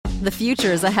The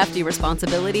future is a hefty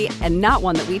responsibility and not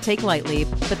one that we take lightly,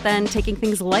 but then taking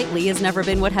things lightly has never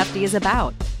been what Hefty is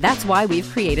about. That's why we've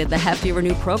created the Hefty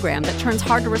Renew program that turns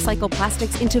hard-to-recycle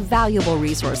plastics into valuable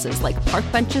resources like park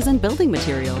benches and building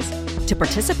materials. To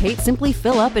participate, simply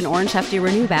fill up an orange Hefty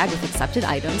Renew bag with accepted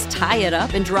items, tie it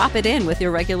up, and drop it in with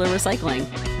your regular recycling.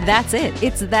 That's it.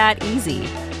 It's that easy.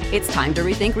 It's time to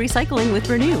rethink recycling with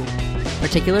Renew.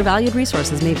 Particular valued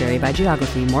resources may vary by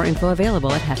geography. More info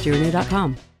available at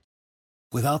heftyrenew.com.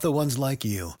 Without the ones like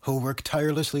you, who work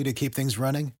tirelessly to keep things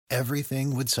running,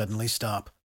 everything would suddenly stop.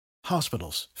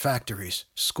 Hospitals, factories,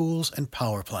 schools, and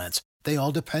power plants, they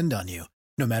all depend on you.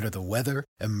 No matter the weather,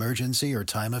 emergency, or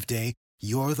time of day,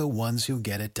 you're the ones who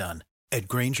get it done. At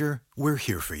Grainger, we're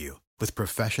here for you with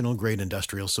professional-grade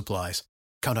industrial supplies.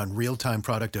 Count on real-time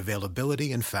product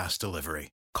availability and fast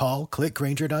delivery. Call, click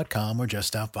Grainger.com, or just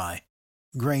stop by.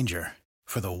 Grainger,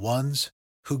 for the ones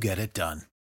who get it done.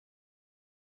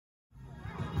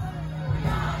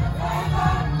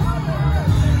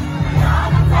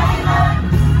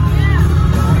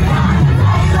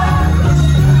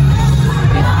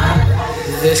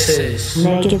 This is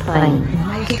Make It Plain.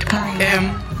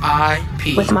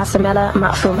 MIP With Masamela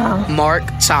Matfumo. Mark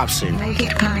Thompson. Make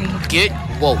It Plain. Get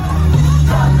woke.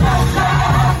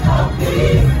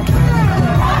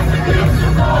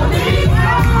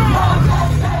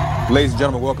 Ladies and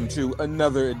gentlemen, welcome to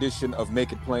another edition of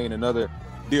Make It Plain. Another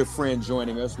dear friend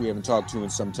joining us. We haven't talked to in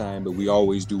some time, but we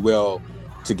always do well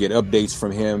to get updates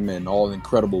from him and all the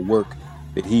incredible work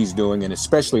that he's doing, and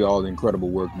especially all the incredible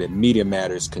work that Media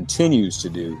Matters continues to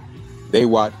do. They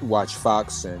watch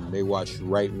Fox and they watch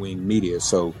right-wing media,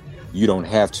 so you don't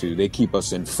have to. They keep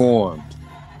us informed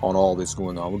on all that's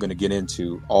going on. We're going to get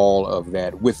into all of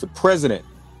that with the president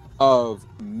of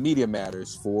Media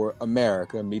Matters for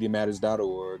America,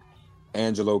 MediaMatters.org,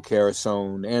 Angelo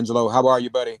Carusone. Angelo, how are you,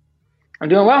 buddy? I'm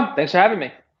doing well. Thanks for having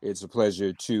me. It's a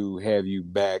pleasure to have you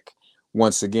back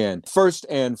once again. First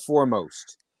and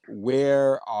foremost,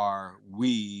 where are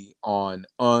we on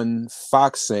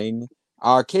unfoxing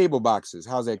our cable boxes?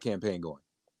 How's that campaign going?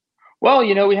 Well,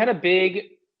 we had a big,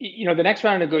 the next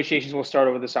round of negotiations will start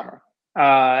over the summer.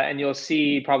 And you'll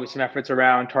see probably some efforts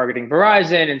around targeting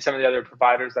Verizon and some of the other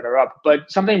providers that are up. But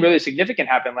something really significant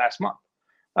happened last month.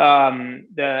 The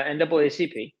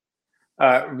NAACP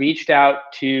reached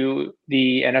out to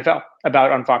the NFL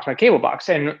about unfoxing my cable box.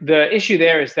 And the issue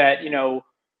there is that,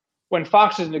 when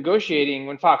Fox News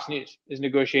is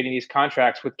negotiating these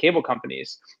contracts with cable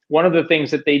companies, one of the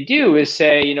things that they do is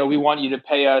say, we want you to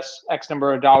pay us X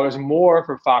number of dollars more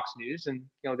for Fox News. And,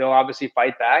 they'll obviously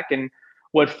fight back. And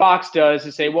what Fox does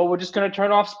is say, well, we're just going to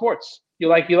turn off sports. You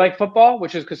like football,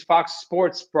 which is because Fox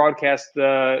Sports broadcasts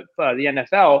the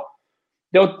NFL.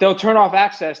 They'll turn off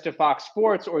access to Fox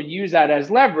Sports or use that as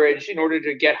leverage in order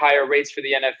to get higher rates for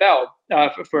the NFL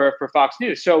for Fox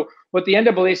News. So what the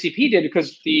NAACP did,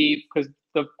 because the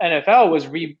NFL was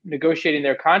renegotiating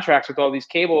their contracts with all these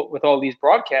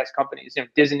broadcast companies,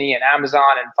 Disney and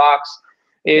Amazon and Fox,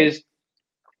 is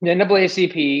the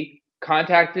NAACP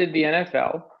contacted the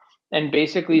NFL and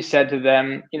basically said to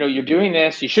them, you're doing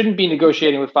this. You shouldn't be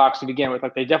negotiating with Fox to begin with.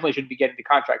 Like, they definitely shouldn't be getting the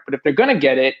contract. But if they're going to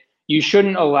get it, you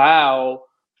shouldn't allow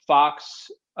Fox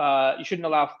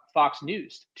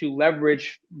News to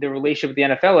leverage the relationship with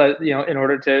the NFL, in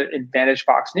order to advantage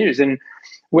Fox News. And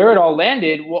where it all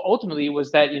landed, ultimately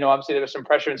was that, obviously there was some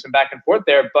pressure and some back and forth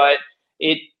there, but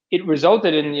it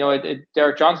resulted in,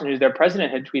 Derek Johnson, who's their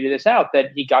president, had tweeted this out, that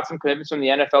he got some commitments from the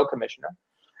NFL commissioner.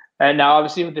 And now,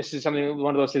 obviously, this is one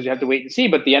of those things you have to wait and see.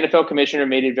 But the NFL commissioner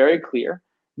made it very clear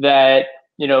that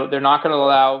they're not going to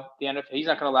allow the NFL. He's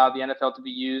not going to allow the NFL to be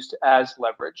used as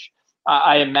leverage.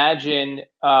 I imagine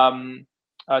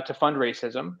to fund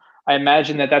racism. I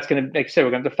imagine that's going to, like I said,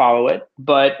 we're going to have to follow it.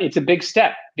 But it's a big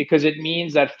step because it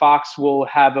means that Fox will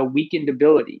have a weakened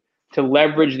ability to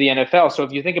leverage the NFL. So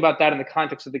if you think about that in the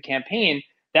context of the campaign,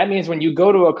 that means when you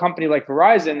go to a company like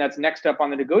Verizon that's next up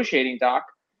on the negotiating dock,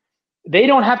 they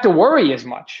don't have to worry as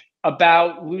much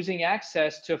about losing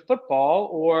access to football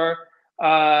or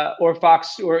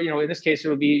Fox, or in this case it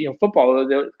would be football,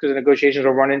 because the negotiations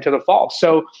will run into the fall.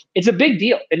 So it's a big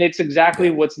deal, and it's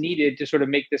exactly what's needed to sort of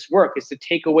make this work, is to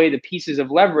take away the pieces of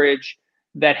leverage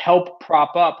that help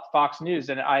prop up Fox News.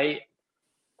 And I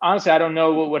honestly don't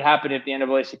know what would happen if the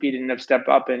NAACP didn't have stepped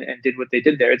up and did what they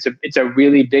did there. It's a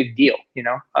really big deal,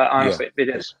 honestly. It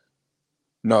is.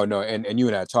 No, and you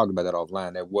and I talked about that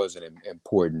offline. That was an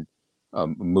important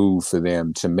move for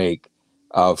them to make.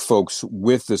 Folks,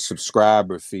 with the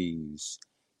subscriber fees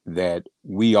that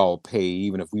we all pay,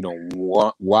 even if we don't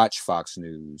watch Fox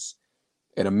News,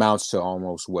 it amounts to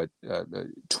almost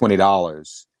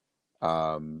 $20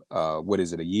 What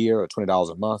is it, a year or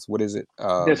 $20 a month? What is it?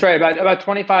 That's right, about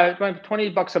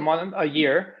 $20 a month a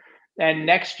year. And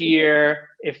next year,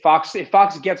 if Fox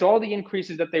gets all the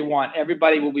increases that they want,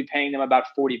 everybody will be paying them about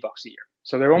 $40 a year.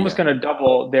 So they're almost going to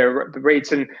double their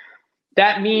rates, and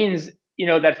that means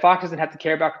that Fox doesn't have to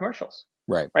care about commercials.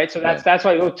 Right. So that's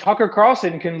why Tucker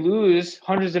Carlson can lose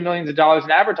hundreds of millions of dollars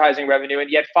in advertising revenue, and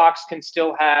yet Fox can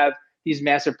still have these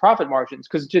massive profit margins,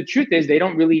 because the truth is they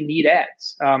don't really need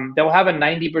ads. They'll have a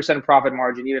 90% profit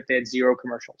margin even if they had zero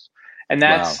commercials, and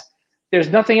there's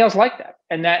nothing else like that.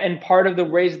 And part of the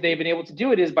ways that they've been able to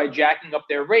do it is by jacking up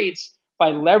their rates,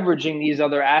 by leveraging these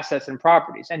other assets and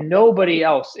properties. And nobody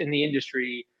else in the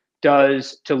industry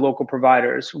does to local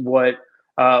providers what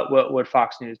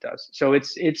Fox News does. So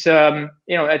it's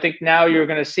I think now you're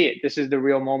going to see it. This is the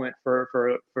real moment for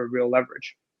real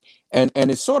leverage. And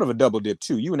it's sort of a double dip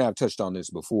too. You and I have touched on this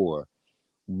before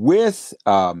with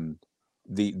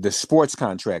the sports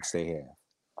contracts they have.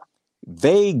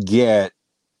 They get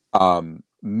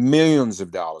millions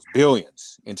of dollars,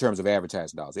 billions in terms of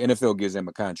advertising dollars. The NFL gives them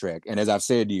a contract. And as I've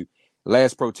said to you,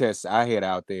 last protest I had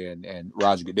out there, and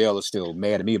Roger Goodell is still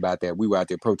mad at me about that. We were out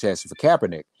there protesting for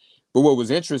Kaepernick. But what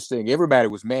was interesting, everybody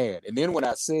was mad. And then when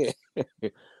I said,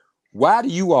 why do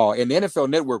you all, and the NFL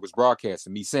Network was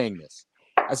broadcasting me saying this,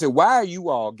 I said, why are you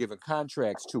all giving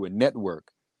contracts to a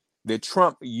network that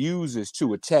Trump uses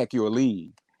to attack your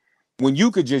league when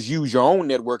you could just use your own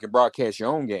network and broadcast your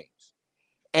own games?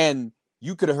 And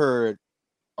you could have heard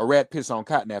a rat piss on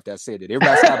cotton after I said that.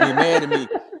 Everybody stopped being mad at me.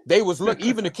 They was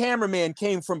even the cameraman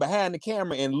came from behind the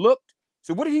camera and looked.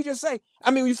 So what did he just say?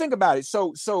 I mean, when you think about it,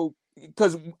 so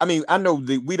because I know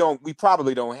that we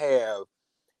probably don't have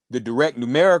the direct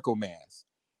numerical math,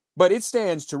 but it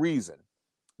stands to reason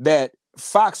that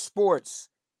Fox Sports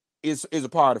is a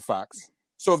part of Fox.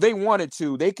 So if they wanted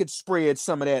to, they could spread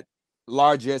some of that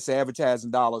largesse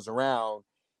advertising dollars around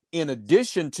in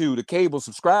addition to the cable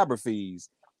subscriber fees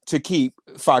to keep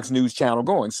Fox News Channel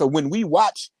going. So when we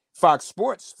watch Fox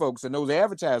Sports, folks, and those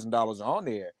advertising dollars are on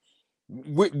there,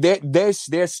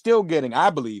 they're still getting, I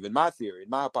believe, in my theory, in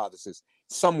my hypothesis,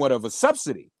 somewhat of a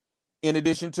subsidy in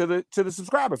addition to the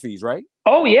subscriber fees, right?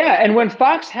 Oh, yeah. And when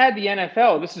Fox had the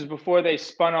NFL, this is before they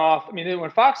spun off. I mean,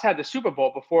 when Fox had the Super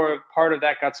Bowl, before part of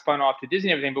that got spun off to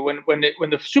Disney and everything, but when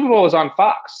the Super Bowl was on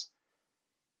Fox,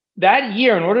 that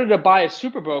year, in order to buy a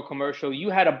Super Bowl commercial, you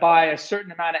had to buy a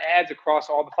certain amount of ads across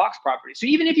all the Fox properties. So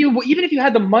even if you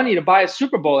had the money to buy a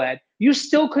Super Bowl ad, you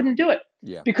still couldn't do it.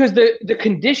 Yeah. Because the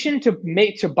condition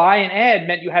to buy an ad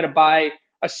meant you had to buy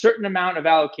a certain amount of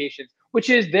allocations, which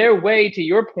is their way, to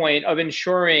your point, of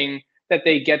ensuring that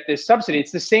they get this subsidy.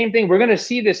 It's the same thing. We're going to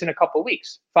see this in a couple of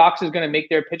weeks. Fox is going to make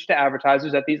their pitch to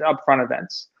advertisers at these upfront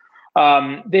events.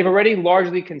 They've already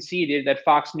largely conceded that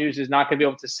Fox News is not going to be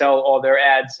able to sell all their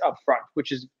ads up front,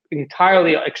 which is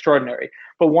entirely extraordinary.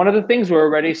 But one of the things we're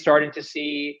already starting to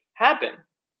see happen,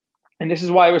 and this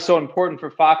is why it was so important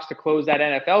for Fox to close that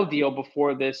NFL deal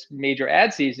before this major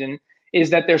ad season, is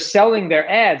that they're selling their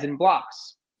ads in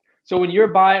blocks. So when you're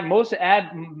buying, most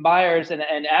ad buyers and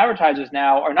advertisers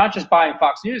now are not just buying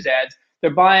Fox News ads,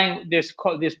 they're buying this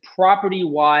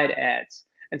property-wide ads.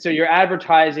 And so you're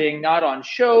advertising not on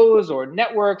shows or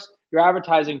networks, you're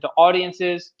advertising to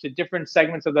audiences, to different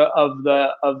segments of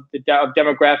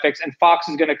demographics, and Fox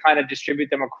is going to kind of distribute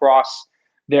them across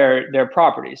their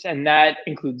properties. And that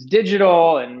includes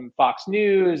digital and Fox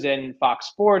News and Fox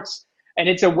Sports. And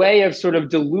it's a way of sort of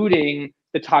diluting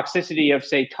the toxicity of,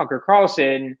 say, Tucker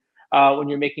Carlson when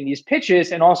you're making these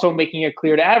pitches, and also making it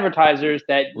clear to advertisers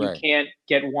that you can't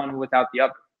get one without the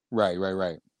other. Right.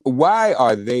 Why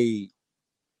are they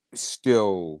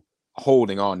still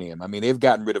holding on to him? I mean, they've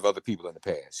gotten rid of other people in the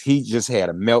past. He just had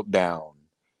a meltdown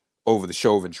over the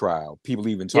Chauvin trial. People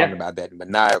even talking about that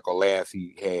maniacal laugh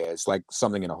he has, like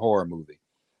something in a horror movie.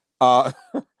 Why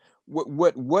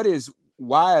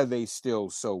are they still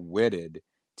so wedded?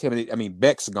 I mean,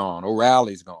 Beck's gone,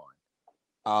 O'Reilly's gone.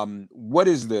 What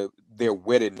is their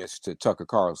weddedness to Tucker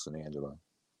Carlson, Angela?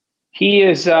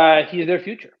 He's their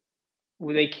future.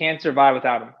 They can't survive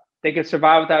without him. They could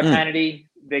survive without Hannity.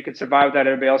 They could survive without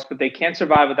everybody else, but they can't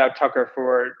survive without Tucker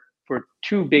for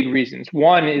two big reasons.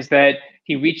 One is that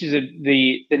he reaches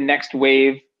the next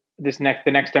wave, the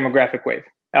next demographic wave.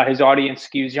 His audience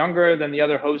skews younger than the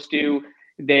other hosts do.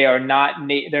 They are not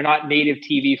they're not native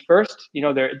TV first.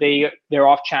 They're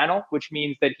off channel, which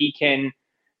means that they can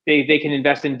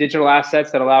invest in digital assets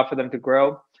that allow for them to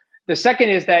grow. The second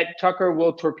is that Tucker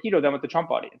will torpedo them with the Trump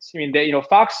audience. I mean,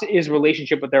 Fox's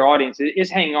relationship with their audience is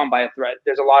hanging on by a thread.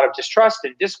 There's a lot of distrust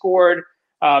and discord.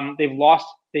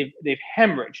 they've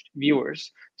hemorrhaged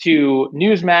viewers to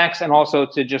Newsmax and also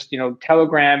to just,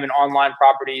 Telegram and online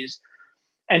properties.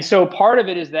 And so part of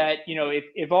it is that,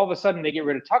 if all of a sudden they get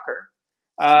rid of Tucker,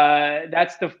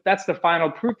 that's the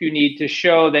final proof you need to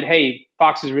show that, hey,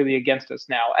 Fox is really against us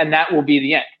now. And that will be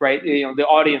the end, right? The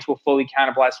audience will fully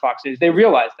cannibalize Fox News. They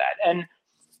realize that. And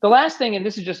the last thing, and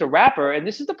this is just a wrapper, and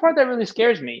this is the part that really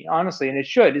scares me, honestly, and it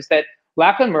should, is that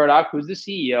Lachlan Murdoch, who's the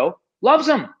CEO, loves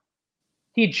him.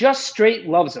 He just straight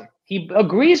loves him. He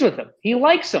agrees with him. He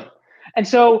likes him. And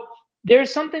so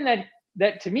there's something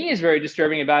that to me is very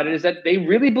disturbing about it, is that they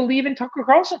really believe in Tucker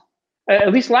Carlson.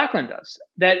 At least Lachlan does.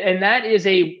 And that is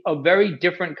a very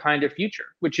different kind of future,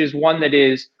 which is one that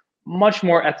is much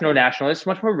more ethno-nationalist,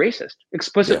 much more racist,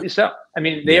 explicitly so. I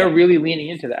mean, they are really leaning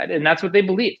into that, and that's what they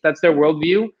believe. That's their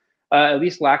worldview, at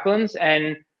least Lachlan's,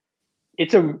 and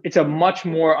it's a much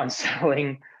more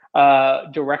unsettling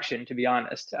direction, to be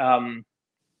honest.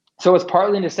 So it's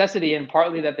partly necessity and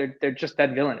partly that they're just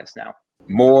that villainous now.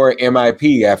 More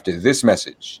MIP after this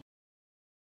message.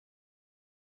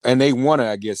 And they want to,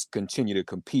 I guess, continue to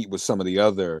compete with some of the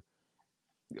other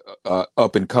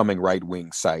up and coming right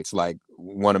wing sites like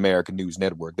One American News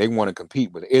Network. They want to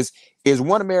compete with it. Is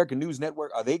One American News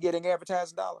Network, are they getting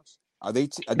advertising dollars?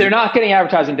 They're not getting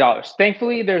advertising dollars.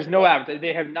 Thankfully, there's no advertising.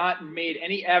 They have not made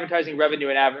any advertising revenue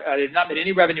they've not made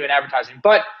any revenue in advertising.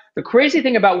 But the crazy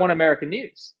thing about One American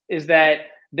News is that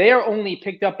they are only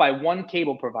picked up by one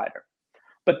cable provider.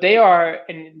 But they are,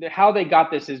 and how they got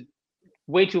this is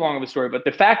way too long of a story. But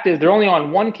the fact is, they're only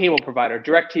on one cable provider,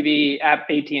 DirecTV,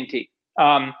 AT&T.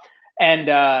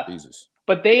 Jesus.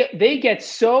 But they get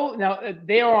so now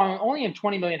they are only in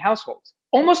 20 million households.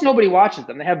 Almost nobody watches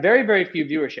them. They have very, very few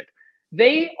viewership.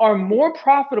 They are more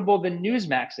profitable than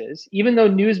Newsmax is, even though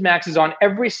Newsmax is on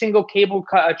every single cable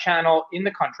channel in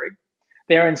the country.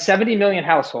 They are in 70 million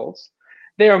households.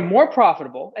 They are more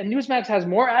profitable, and Newsmax has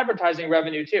more advertising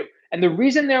revenue too. And the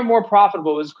reason they're more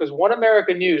profitable is because One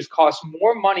American News costs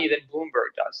more money than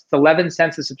Bloomberg does. It's 11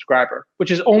 cents a subscriber,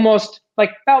 which is almost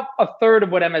like about a third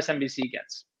of what MSNBC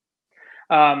gets.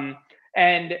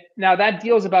 And now that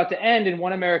deal is about to end, and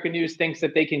One American News thinks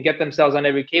that they can get themselves on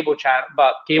every cable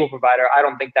provider. I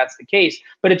don't think that's the case,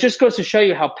 but it just goes to show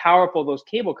you how powerful those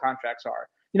cable contracts are.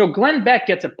 Glenn Beck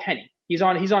gets a penny. He's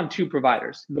on two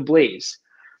providers, the Blaze.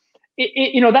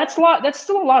 That's a lot. That's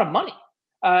still a lot of money.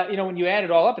 When you add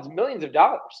it all up, it's millions of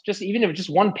dollars. Just even if just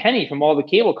one penny from all the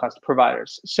cable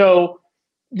providers. So,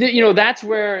 that's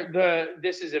where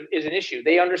this is an issue.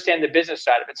 They understand the business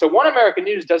side of it. So One American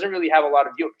News doesn't really have a lot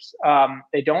of viewers.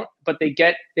 They don't, but they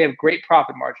have great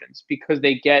profit margins because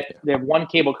they have one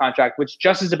cable contract, which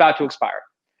just is about to expire.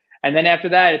 And then after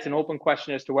that, it's an open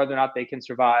question as to whether or not they can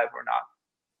survive or not.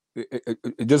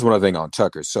 Just one other thing on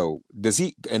Tucker. So does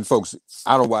he, and folks,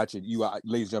 I don't watch it.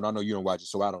 Ladies and gentlemen, I know you don't watch it,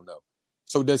 so I don't know.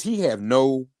 So does he have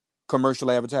no commercial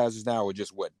advertisers now, or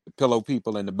just what? The pillow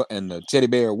people and the teddy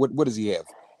bear? What does he have?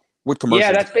 What commercials?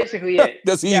 Yeah, that's basically it.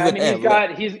 Does he even have?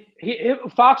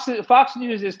 Fox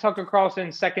News is Tucker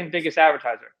Carlson's second biggest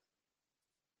advertiser.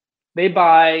 They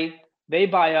buy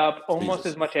up almost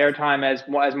as much airtime as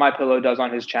MyPillow does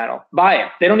on his channel. Buy it.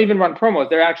 They don't even run promos.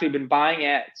 They're actually been buying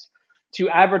ads to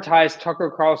advertise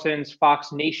Tucker Carlson's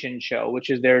Fox Nation show, which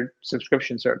is their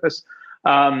subscription service.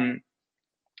 There's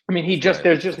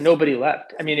just nobody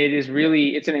left. I mean,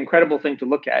 it's an incredible thing to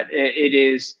look at.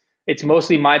 It's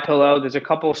mostly MyPillow. There's a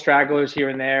couple of stragglers here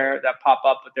and there that pop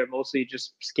up, but they're mostly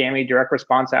just scammy direct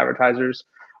response advertisers.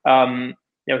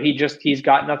 He's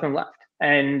got nothing left,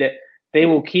 and they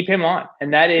will keep him on.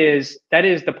 And that is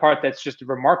the part that's just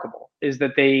remarkable, is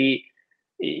that they,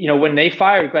 when they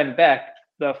fired Glenn Beck,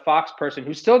 the Fox person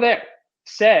who's still there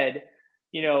said,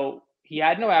 he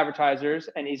had no advertisers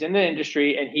and he's in the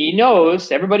industry and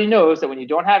everybody knows that when you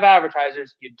don't have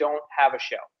advertisers, you don't have a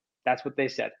show. That's what they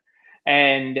said.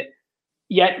 And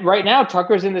yet right now,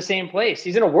 Tucker's in the same place.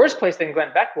 He's in a worse place than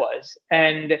Glenn Beck was.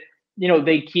 And,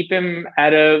 they keep him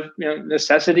out of,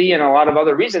 necessity and a lot of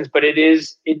other reasons, but it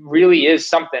really is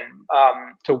something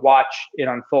to watch it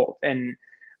unfold. And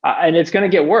it's going to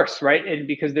get worse, right? And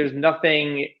because there's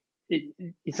nothing,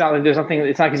 it's not like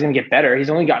he's going to get better. He's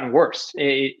only gotten worse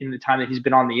in the time that he's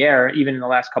been on the air, even in the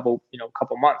last couple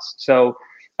months. So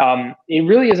it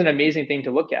really is an amazing thing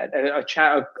to look at. A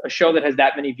show that has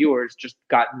that many viewers just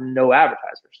got no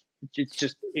advertisers.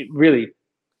 It really.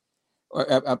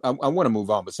 I want to move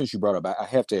on, but since you brought up, I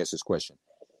have to ask this question,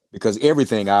 because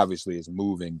everything obviously is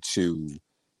moving to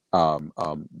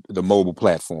the mobile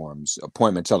platforms.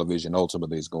 Appointment television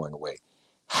ultimately is going away.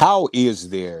 How is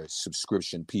their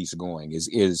subscription piece going?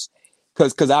 Is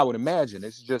because I would imagine,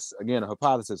 it's just, again, a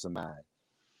hypothesis of mine,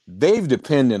 they've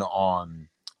depended on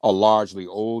a largely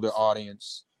older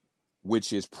audience,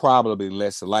 which is probably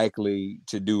less likely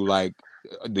to do like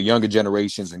the younger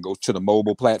generations and go to the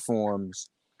mobile platforms.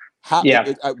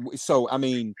 So I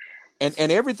mean,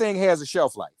 and everything has a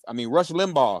shelf life. I mean, Rush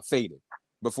Limbaugh faded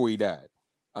before he died.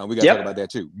 We got to talk about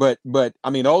that too. But I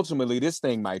mean, ultimately, this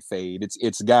thing might fade.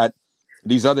 It's got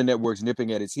these other networks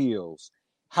nipping at its heels.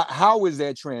 How is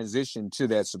that transition to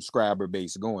that subscriber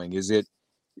base going? Is it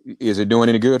doing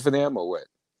any good for them or what?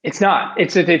 It's not.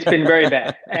 It's been very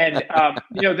bad. And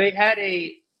they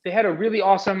had a really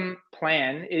awesome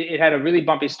plan. It had a really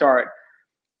bumpy start.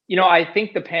 I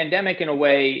think the pandemic, in a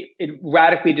way, it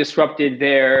radically disrupted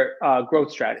their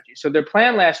growth strategy. So their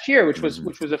plan last year, which was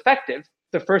effective,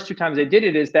 the first 2 times they did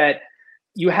it, is that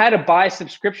you had to buy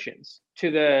subscriptions to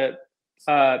the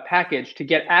package to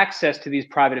get access to these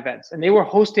private events, and they were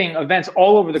hosting events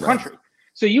all over the country.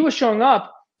 So you were showing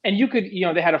up, and you could,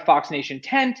 they had a Fox Nation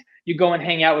tent. You go and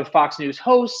hang out with Fox News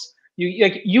hosts.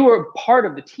 You were part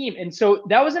of the team, and so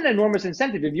that was an enormous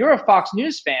incentive. If you're a Fox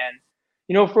News fan,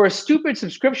 for a stupid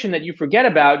subscription that you forget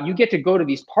about, you get to go to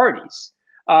these parties.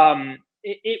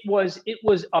 It was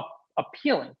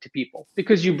appealing to people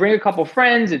because you bring a couple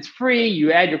friends, it's free,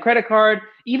 you add your credit card.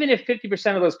 Even if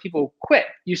 50% of those people quit,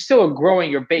 you still are growing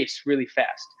your base really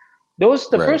fast.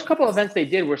 First couple of events they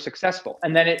did were successful.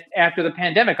 And then after the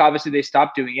pandemic, obviously they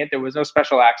stopped doing it. There was no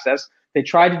special access. They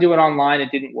tried to do it online.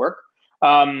 It didn't work.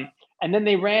 And then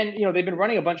they ran, they've been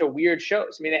running a bunch of weird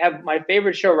shows. I mean, they have my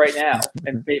favorite show right now,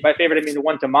 and by favorite, I mean the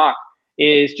one to mock,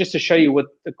 is just to show you what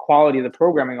the quality of the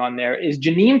programming on there is.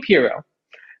 Jeanine Pirro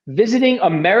visiting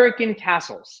American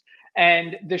castles.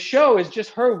 And the show is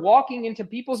just her walking into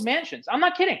people's mansions. I'm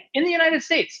not kidding. In the United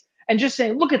States. And just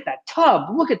saying, look at that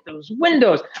tub. Look at those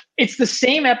windows. It's the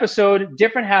same episode,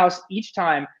 different house each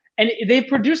time. And they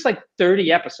produced like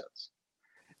 30 episodes.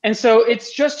 And so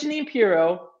it's just Jeanine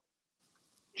Pirro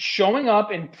showing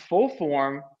up in full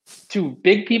form to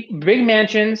big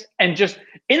mansions, and just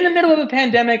in the middle of the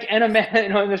pandemic and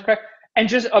and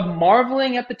just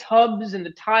marveling at the tubs and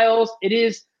the tiles. It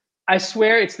is, I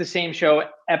swear, it's the same show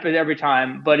every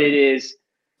time, but it is,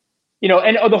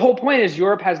 and the whole point is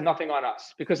Europe has nothing on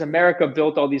us because America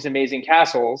built all these amazing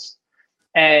castles,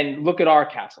 and look at our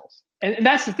castles. And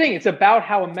that's the thing. It's about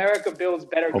how America builds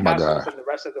better castles than the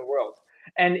rest of the world.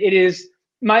 And it is.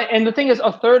 And the thing is,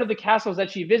 a third of the castles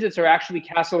that she visits are actually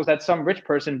castles that some rich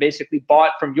person basically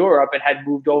bought from Europe and had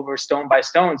moved over stone by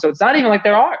stone. So it's not even like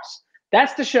they're ours.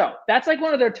 That's the show. That's like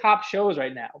one of their top shows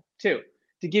right now, too,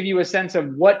 to give you a sense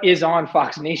of what is on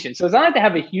Fox Nation. So it's not like they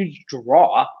have a huge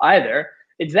draw either.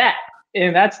 It's that.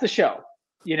 And that's the show,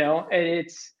 and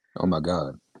it's. Oh, my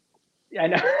God. I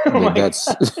know.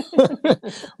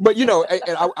 But,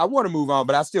 and I want to move on,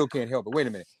 but I still can't help it. Wait a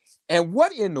minute. And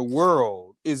what in the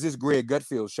world is this Greg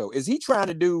Gutfeld show? Is he trying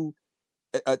to do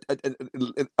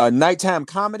a nighttime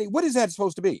comedy? What is that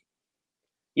supposed to be?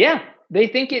 Yeah, they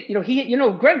think it.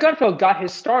 Greg Gutfeld got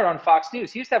his start on Fox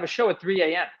News. He used to have a show at 3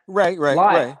 a.m. Right.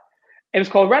 It was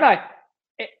called Red Eye.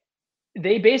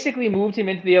 They basically moved him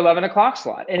into the 11 o'clock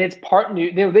slot, and it's part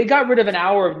new. They got rid of an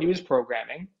hour of news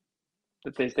programming,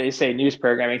 but they say news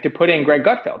programming, to put in Greg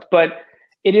Gutfeld, but.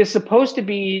 It is supposed to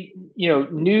be,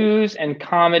 news and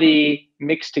comedy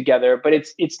mixed together, but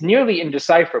it's nearly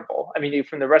indecipherable. I mean,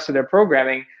 from the rest of their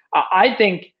programming, I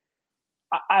think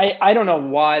I don't know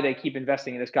why they keep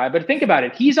investing in this guy, but think about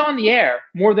it. He's on the air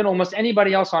more than almost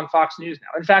anybody else on Fox News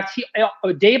now. In fact,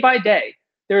 day by day,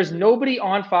 there's nobody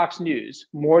on Fox News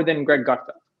more than Greg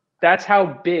Gutfeld. That's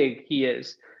how big he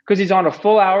is, because he's on a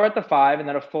full hour at the 5 and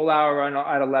then a full hour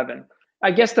at 11. I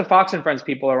guess the Fox and Friends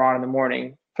people are on in the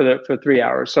morning for 3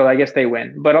 hours. So I guess they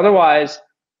win. But otherwise,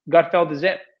 Gutfeld is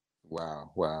it.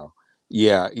 Wow.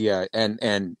 Yeah.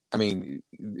 And I mean,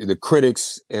 the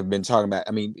critics have been talking about,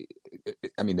 I mean,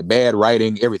 the bad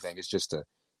writing, everything is just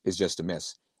a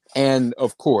mess. And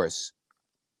of course,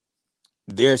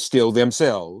 they're still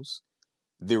themselves.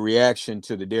 The reaction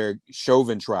to the Derek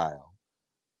Chauvin trial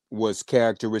was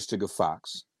characteristic of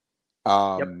Fox.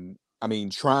 I mean,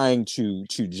 trying to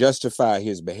justify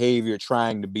his behavior,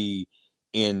 trying to be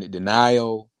in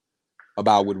denial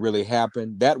about what really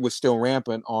happened. That was still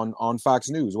rampant on Fox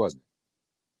News, wasn't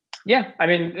it? Yeah, I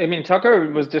mean,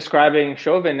 Tucker was describing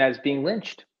Chauvin as being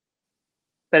lynched,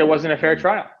 that it wasn't a fair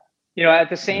trial. At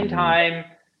the same time,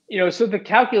 so the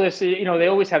calculus, they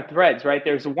always have threads, right?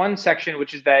 There's one section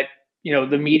which is that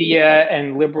the media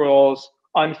and liberals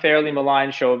unfairly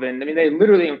malign Chauvin. I mean, they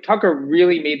literally, Tucker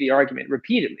really made the argument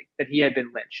repeatedly that he had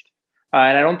been lynched,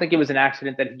 and I don't think it was an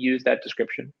accident that he used that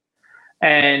description.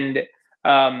 And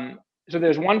so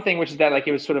there's one thing, which is that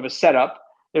it was sort of a setup.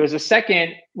 There was a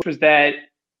second, which was that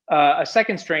a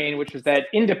second strain, which was that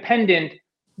independent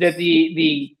that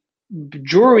the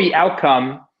jury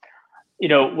outcome,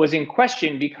 was in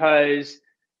question because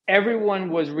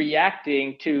everyone was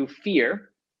reacting to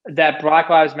fear that Black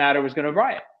Lives Matter was going to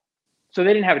riot. So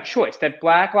they didn't have a choice, that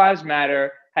Black Lives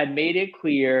Matter had made it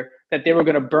clear that they were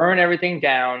going to burn everything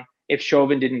down if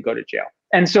Chauvin didn't go to jail.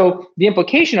 And so the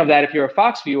implication of that, if you're a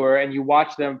Fox viewer and you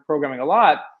watch them programming a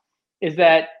lot, is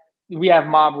that we have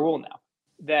mob rule now.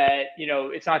 That,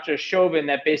 it's not just Chauvin,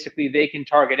 that basically they can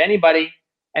target anybody.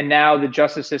 And now the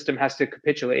justice system has to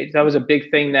capitulate. That was a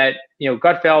big thing that,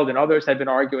 Gutfeld and others had been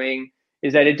arguing,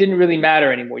 is that it didn't really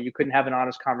matter anymore. You couldn't have an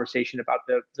honest conversation about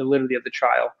the validity of the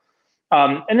trial.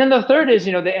 And then the third is,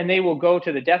 and they will go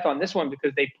to the death on this one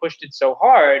because they pushed it so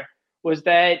hard, was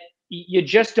that you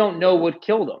just don't know what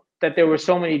killed them, that there were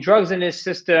so many drugs in his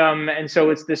system. And so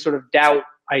it's this sort of doubt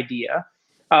idea.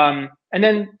 And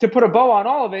then to put a bow on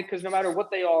all of it, because no matter what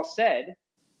they all said,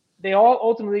 they all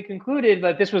ultimately concluded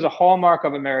that this was a hallmark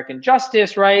of American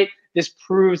justice, right? This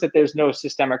proves that there's no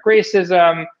systemic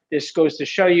racism. This goes to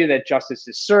show you that justice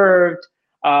is served.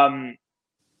 And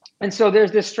so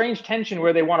there's this strange tension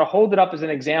where they want to hold it up as an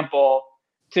example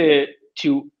to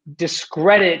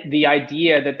discredit the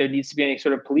idea that there needs to be any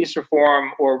sort of police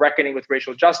reform or reckoning with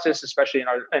racial justice, especially in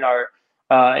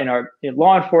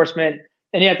law enforcement.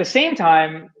 And yet at the same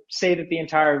time, say that the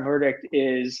entire verdict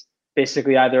is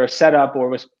basically either a setup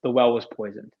or the well was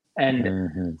poisoned. And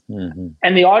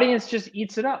and the audience just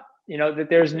eats it up. That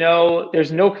there's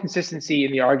no consistency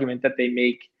in the argument that they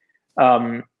make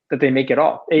at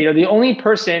all. The only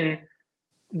person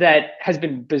that has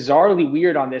been bizarrely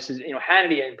weird on this is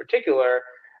Hannity in particular.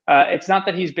 It's not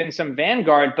that he's been some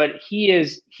vanguard, but he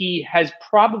has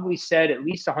probably said at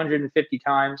least 150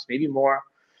 times, maybe more,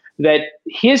 that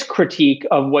his critique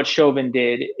of what Chauvin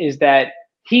did is that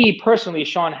he personally,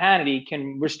 Sean Hannity,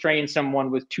 can restrain someone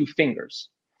with 2 fingers.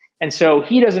 And so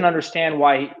he doesn't understand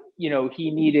why, he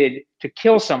needed to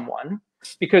kill someone,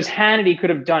 because Hannity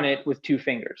could have done it with 2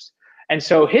 fingers. And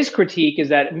so his critique is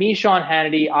that me, Sean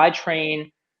Hannity, I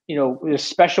train, with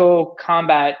special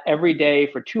combat every day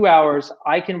for 2 hours.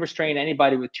 I can restrain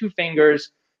anybody with 2 fingers.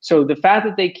 So the fact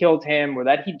that they killed him or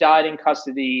that he died in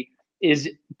custody is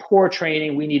poor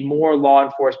training. We need more law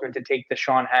enforcement to take the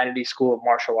Sean Hannity School of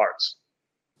Martial Arts.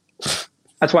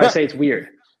 That's why I say it's weird.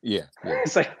 Yeah.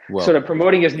 It's like sort of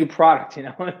promoting his new product,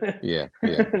 Yeah.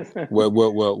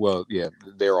 Well, yeah,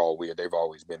 they're all weird. They've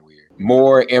always been weird.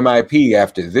 More MIP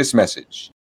after this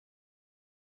message.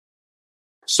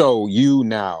 So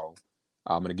now,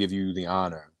 I'm going to give you the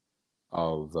honor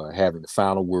of having the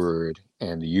final word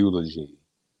and the eulogy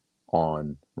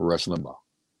on Rush Limbaugh.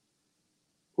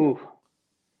 Ooh.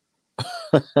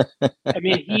 I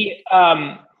mean, he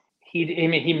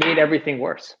made everything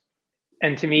worse.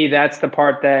 And to me, that's the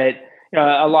part that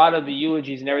a lot of the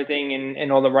eulogies and everything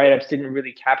and all the write-ups didn't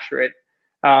really capture it.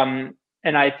 And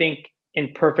I think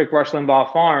in perfect Rush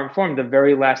Limbaugh form, the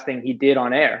very last thing he did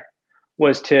on air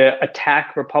was to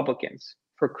attack Republicans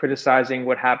for criticizing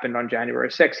what happened on January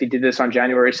 6th. He did this on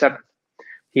January 7th.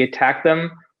 He attacked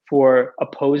them for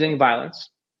opposing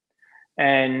violence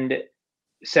and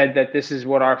said that this is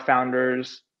what our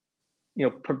founders,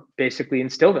 basically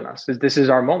instilled in us. This is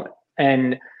our moment.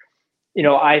 And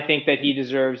I think that he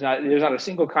deserves there's not a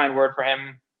single kind word for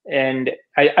him. And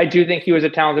I do think he was a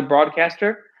talented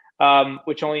broadcaster,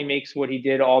 which only makes what he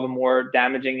did all the more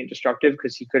damaging and destructive,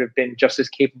 because he could have been just as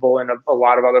capable in a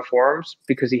lot of other forums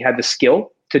because he had the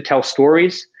skill to tell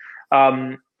stories.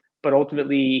 But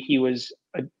ultimately, he was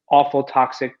an awful,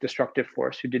 toxic, destructive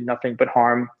force who did nothing but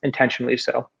harm, intentionally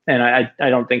so. And I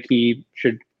don't think he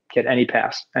should get any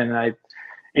pass. And it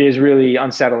is really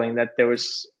unsettling that there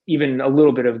was even a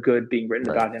little bit of good being written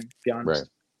about him, to be honest. Right.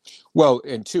 Well,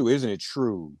 and two, isn't it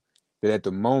true that at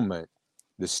the moment,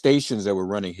 the stations that were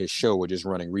running his show were just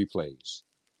running replays?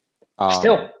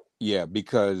 Still. Yeah,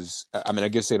 because, I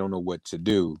guess they don't know what to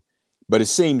do. But it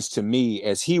seems to me,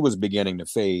 as he was beginning to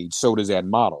fade, so does that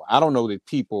model. I don't know that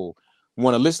people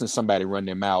want to listen to somebody run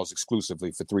their mouths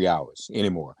exclusively for 3 hours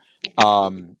anymore.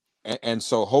 And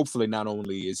so hopefully not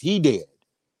only is he dead,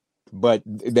 but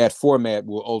that format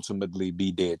will ultimately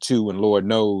be dead too. And Lord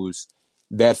knows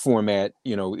that format,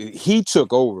 he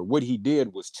took over. What he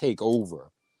did was take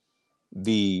over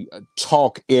the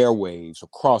talk airwaves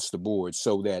across the board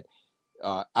so that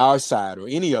our side, or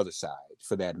any other side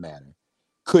for that matter,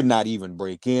 could not even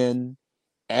break in.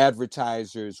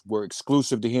 Advertisers were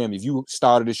exclusive to him. If you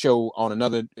started a show on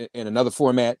in another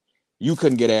format, you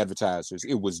couldn't get advertisers.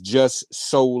 It was just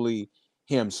solely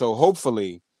him. So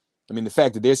hopefully, the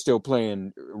fact that they're still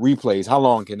playing replays, how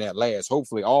long can that last?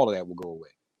 Hopefully all of that will go away.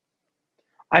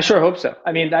 I sure hope so.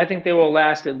 I mean, I think they will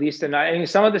last at least a night. I mean,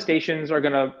 some of the stations are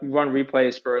going to run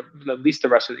replays for at least the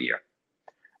rest of the year,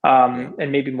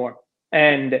 and maybe more.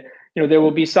 And there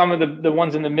will be some of the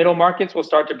ones in the middle markets will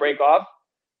start to break off,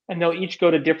 and they'll each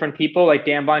go to different people. Like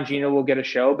Dan Bongino will get a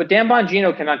show, but Dan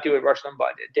Bongino cannot do what Rush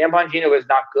Limbaugh did. Dan Bongino is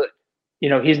not good.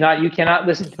 He's not. You cannot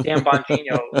listen to Dan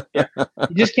Bongino.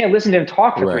 You just can't listen to him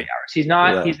talk for 3 hours. He's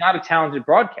not. He's not a talented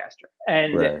broadcaster,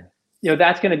 and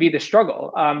that's going to be the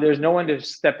struggle. There's no one to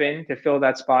step in to fill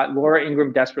that spot. Laura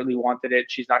Ingraham desperately wanted it.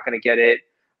 She's not going to get it.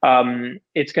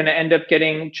 It's going to end up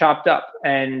getting chopped up,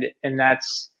 and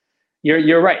that's.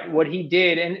 You're right. What he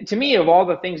did, and to me, of all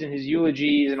the things in his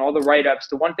eulogies and all the write-ups,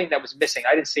 the one thing that was missing,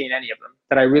 I didn't see in any of them,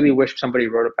 that I really wish somebody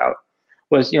wrote about,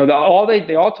 was they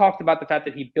all talked about the fact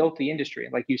that he built the industry,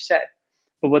 like you said,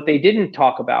 but what they didn't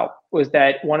talk about was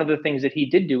that one of the things that he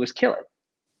did do was kill it.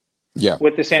 Yeah.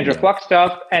 With the Sandra Fluck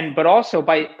stuff, but also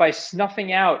by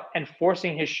snuffing out and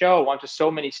forcing his show onto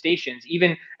so many stations,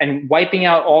 and wiping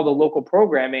out all the local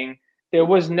programming, there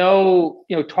was no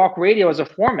talk radio as a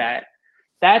format.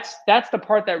 That's the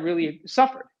part that really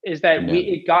suffered, is that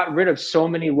it got rid of so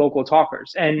many local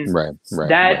talkers, and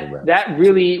that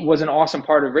really was an awesome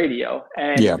part of radio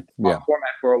and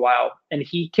format for a while, and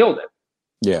he killed it.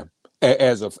 Yeah,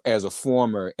 as a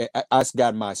former, I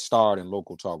got my start in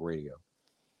local talk radio,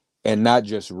 and not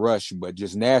just Rush, but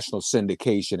just national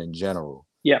syndication in general.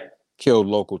 Yeah, killed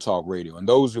local talk radio, and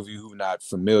those of you who are not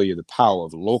familiar, the power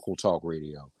of local talk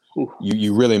radio,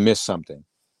 you really miss something.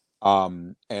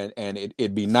 And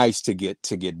it'd be nice to get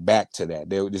back to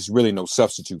that. There's really no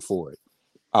substitute for it.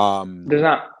 There's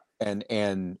not.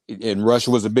 And Rush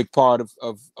was a big part of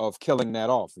killing that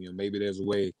off. Maybe there's a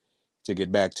way to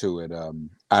get back to it.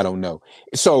 I don't know.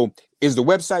 So is the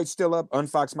website still up?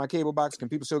 Unfox My Cable Box. Can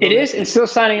people still go? It is. It's still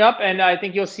signing up, and I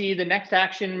think you'll see the next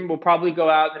action will probably go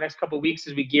out in the next couple of weeks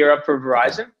as we gear up for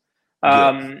Verizon.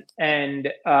 And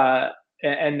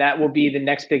that will be the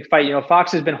next big fight.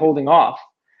 Fox has been holding off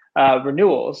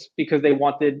renewals because they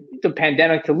wanted the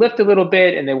pandemic to lift a little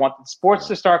bit, and they wanted sports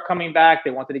to start coming back.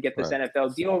 They wanted to get this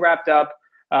NFL deal wrapped up.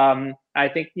 I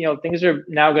think things are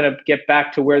now going to get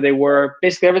back to where they were.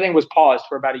 Basically, everything was paused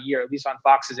for about a year, at least on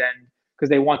Fox's end, because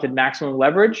they wanted maximum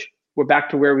leverage. We're back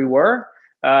to where we were,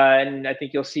 and I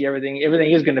think you'll see everything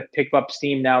is going to pick up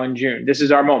steam now in June. This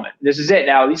is our moment. This is it.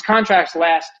 Now these contracts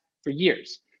last for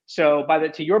years. So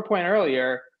to your point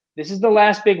earlier, this is the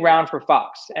last big round for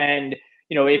Fox, and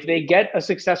if they get a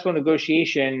successful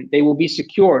negotiation, they will be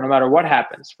secure no matter what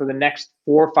happens for the next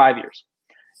 4 or 5 years.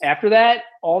 After that,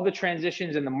 all the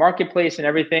transitions in the marketplace and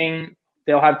everything,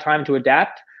 they'll have time to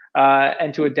adapt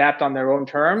and to adapt on their own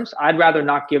terms. I'd rather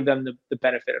not give them the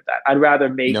benefit of that. I'd rather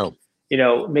make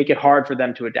it hard for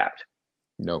them to adapt.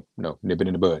 No, nip it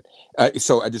in the bud.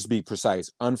 So I just be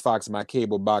precise.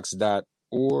 unfoxmycablebox.org.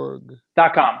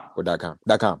 .com. Or .com.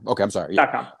 Okay, I'm sorry. Yeah.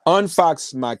 .com.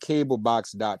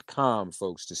 Unfoxmycablebox.com,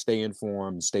 folks, to stay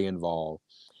informed and stay involved.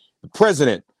 The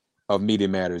president of Media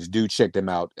Matters, do check them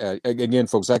out. Again,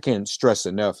 folks, I can't stress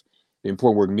enough the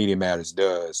important work Media Matters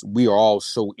does. We are all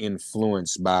so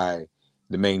influenced by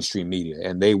the mainstream media,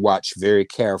 and they watch very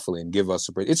carefully and give us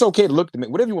it's okay to look at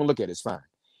whatever you want to look at is fine.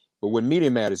 But what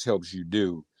Media Matters helps you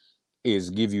do is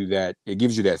it gives you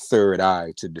that third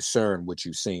eye to discern what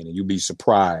you've seen, and you'll be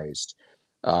surprised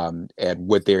at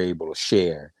what they're able to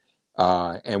share.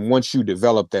 And once you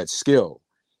develop that skill,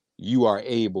 you are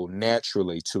able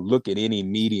naturally to look at any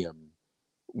medium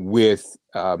with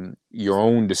your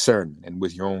own discernment and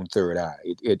with your own third eye.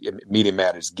 Media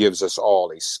Matters gives us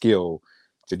all a skill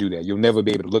to do that. You'll never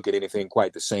be able to look at anything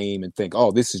quite the same and think,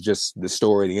 oh, this is just the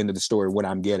story, the end of the story, what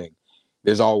I'm getting.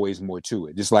 There's always more to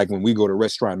it. Just like when we go to a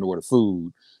restaurant and order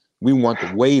food, we want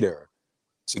the waiter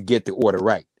to get the order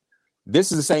right.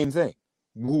 This is the same thing.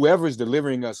 Whoever is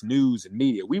delivering us news and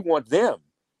media, we want them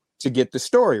to get the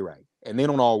story right, and they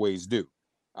don't always do.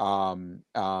 And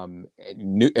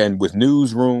with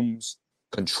newsrooms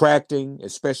contracting,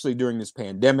 especially during this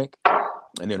pandemic,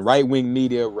 and then right-wing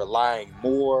media relying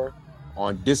more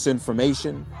on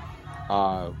disinformation,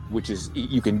 which is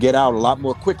you can get out a lot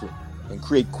more quickly and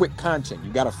create quick content.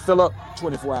 You got to fill up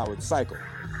 24-hour cycle.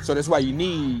 So that's why you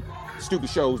need stupid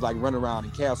shows like Run Around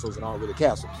in Castles and Aren't Really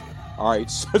Castles. All right,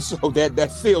 so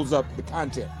that fills up the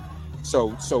content.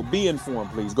 So be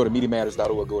informed, please. Go to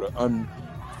MediaMatters.org. Go to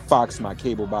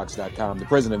unfoxmycablebox.com. The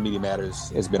president of Media Matters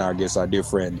has been our guest, our dear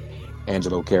friend,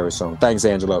 Angelo Carusone. Thanks,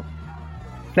 Angelo.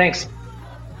 Thanks.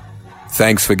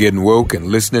 Thanks for getting woke and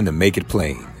listening to Make It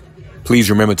Plain. Please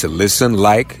remember to listen,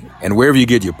 like, and wherever you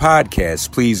get your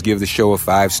podcasts, please give the show a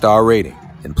 5-star rating.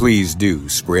 And please do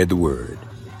spread the word.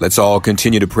 Let's all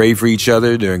continue to pray for each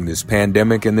other during this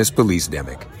pandemic and this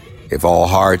police-demic. If all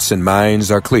hearts and minds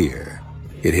are clear,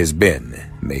 it has been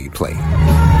made plain.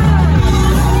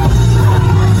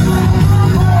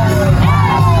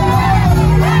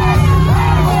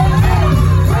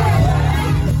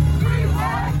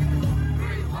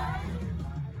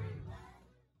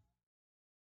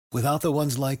 Without the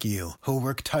ones like you, who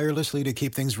work tirelessly to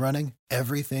keep things running,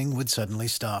 everything would suddenly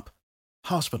stop.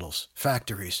 Hospitals,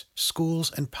 factories, schools,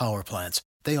 and power plants,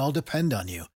 they all depend on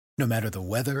you. No matter the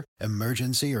weather,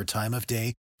 emergency, or time of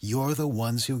day, you're the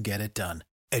ones who get it done.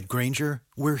 At Grainger,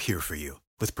 we're here for you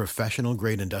with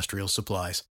professional-grade industrial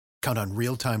supplies. Count on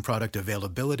real-time product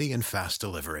availability and fast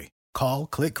delivery. Call,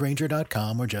 click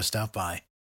Grainger.com, or just stop by.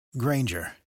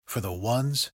 Grainger, for the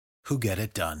ones who get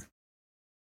it done.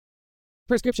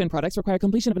 Prescription products require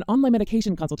completion of an online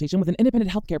medication consultation with an independent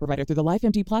healthcare provider through the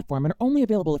LifeMD platform and are only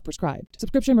available if prescribed.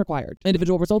 Subscription required.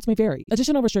 Individual results may vary.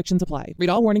 Additional restrictions apply. Read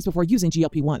all warnings before using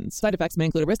GLP-1s. Side effects may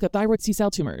include a risk of thyroid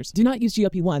C-cell tumors. Do not use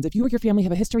GLP-1s if you or your family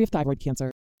have a history of thyroid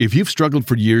cancer. If you've struggled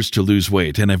for years to lose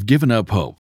weight and have given up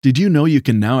hope, did you know you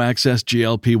can now access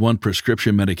GLP-1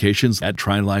 prescription medications at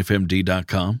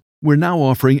TryLifeMD.com? We're now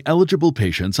offering eligible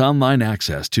patients online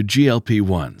access to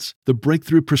GLP-1s, the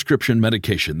breakthrough prescription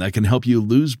medication that can help you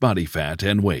lose body fat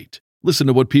and weight. Listen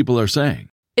to what people are saying.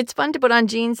 It's fun to put on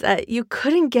jeans that you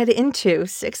couldn't get into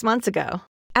 6 months ago.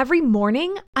 Every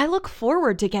morning, I look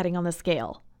forward to getting on the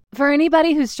scale. For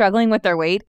anybody who's struggling with their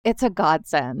weight, it's a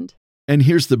godsend. And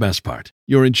here's the best part.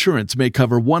 Your insurance may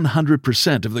cover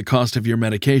 100% of the cost of your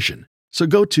medication. So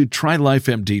go to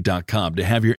TryLifeMD.com to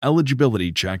have your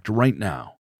eligibility checked right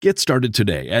now. Get started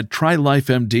today at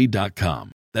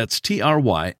TryLifeMD.com. That's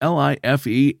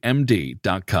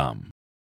TryLifeMD.com.